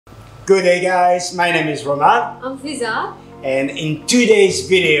Good day guys, my name is Roman. I'm Fiza. And in today's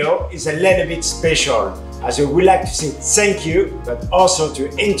video is a little bit special, as we would like to say thank you, but also to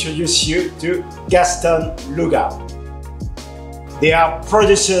introduce you to Gaston Luga. They are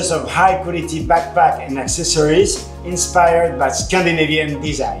producers of high quality backpack and accessories inspired by Scandinavian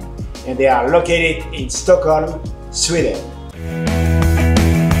design, and they are located in Stockholm, Sweden.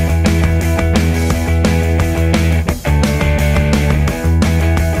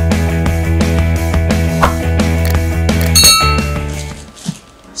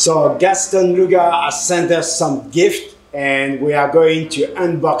 So Gaston Luga has sent us some gift and we are going to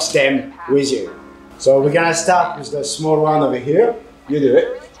unbox them with you. So we're gonna start with the small one over here. You do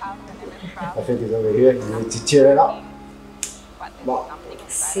it. I think it's over here. You need to tear it up. Bon.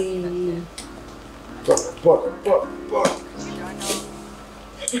 See. Pour.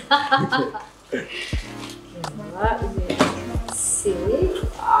 See.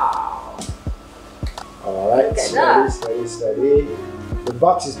 Wow. Alright, steady. The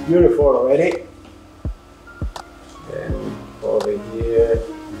box is beautiful already. And over here.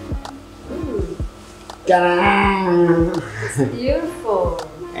 It's beautiful.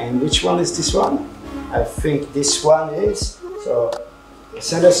 And which one is this one? I think this one is. So they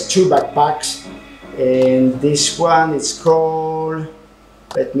sent us two backpacks. And this one is called,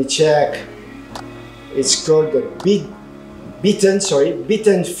 let me check. It's called the Beaten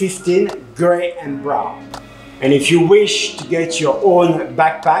 15 Grey and Brown. And if you wish to get your own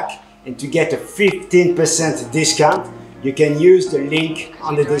backpack and to get a 15% discount, you can use the link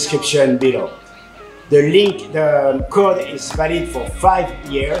on the description below. The code is valid for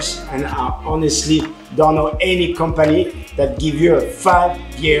 5 years, and I honestly don't know any company that give you a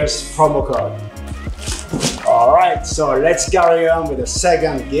 5 years promo code. Alright, so let's carry on with the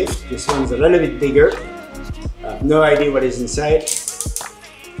second gift. This one's a little bit bigger. I have no idea what is inside.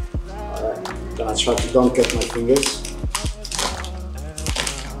 Gonna try to don't cut my fingers.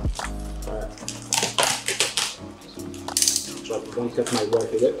 Alright. Try to don't cut my work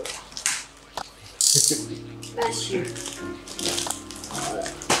with it. Bless you.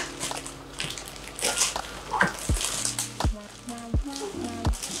 Alright.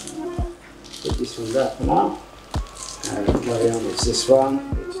 Put this one back for now. And carry on with this one.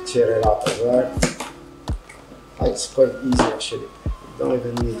 Need to tear it out as well. It's quite easy actually. You don't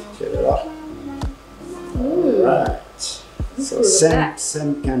even need to tear it out. Alright, so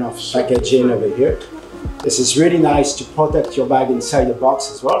same kind of packaging over here. This is really nice to protect your bag inside the box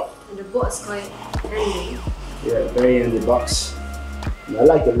as well. And the box is quite handy. Yeah, very handy box. And I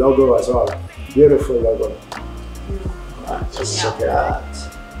like the logo as well. Beautiful logo. Alright, just check it out.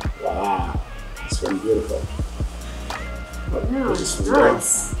 Wow, this one beautiful. Yeah, it's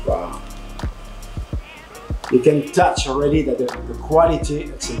nice. Wow. You can touch already that the quality,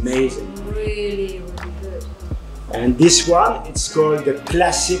 it's amazing. Really good. And this one, it's called the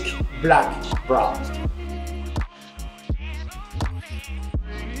Classic Black Brown.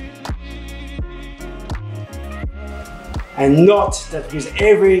 And note that with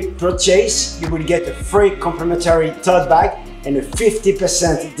every purchase, you will get a free complimentary tote bag and a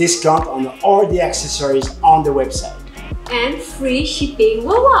 50% discount on all the accessories on the website. And free shipping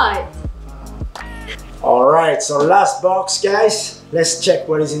worldwide. Alright, so last box guys, let's check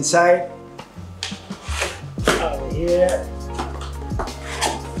what is inside. Over here. I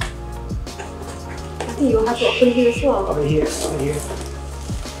think you'll have to open here as well. Over here.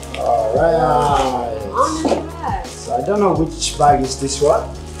 Alright. On the back. So I don't know which bag is this one.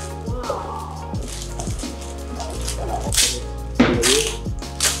 Wow. Gonna open it.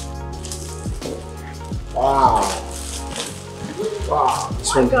 Wow. Wow,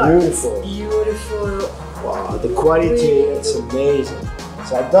 this one's beautiful. Beautiful. Wow, the quality, it's amazing.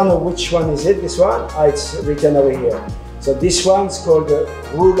 So I don't know which one is it, this one? Oh, it's written over here. So this one's called the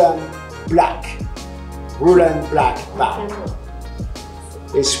Roland Black bag.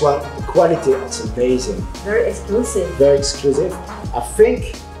 This one, the quality, it's amazing. Very exclusive. Very exclusive. I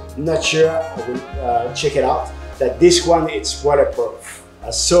think, not sure, I will check it out, that this one, it's waterproof. I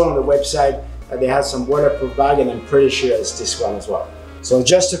saw on the website that they have some waterproof bag, and I'm pretty sure it's this one as well. So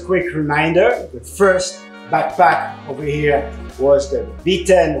just a quick reminder, the first backpack over here was the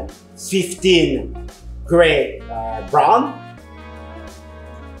Beaten 15 Grey Brown.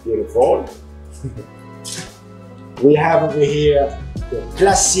 Beautiful. We have over here the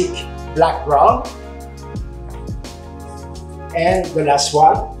Classic Black Brown. And the last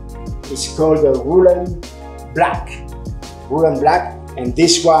one is called the Roland Black. And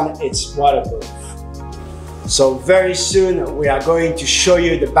this one, it's waterproof. So very soon we are going to show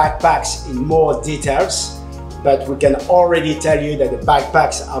you the backpacks in more details. but we can already tell you that the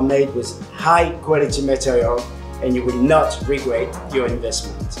backpacks are made with high quality material and you will not regret your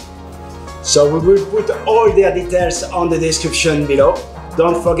investment. So we will put all their details on the description below.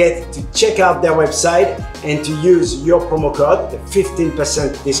 Don't forget to check out their website and to use your promo code, the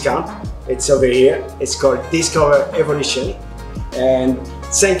 15% discount. It's over here. It's called Discover Evolution. And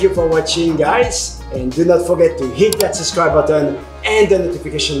thank you for watching, guys. And do not forget to hit that subscribe button and the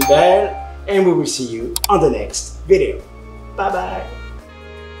notification bell. And we will see you on the next video. Bye bye.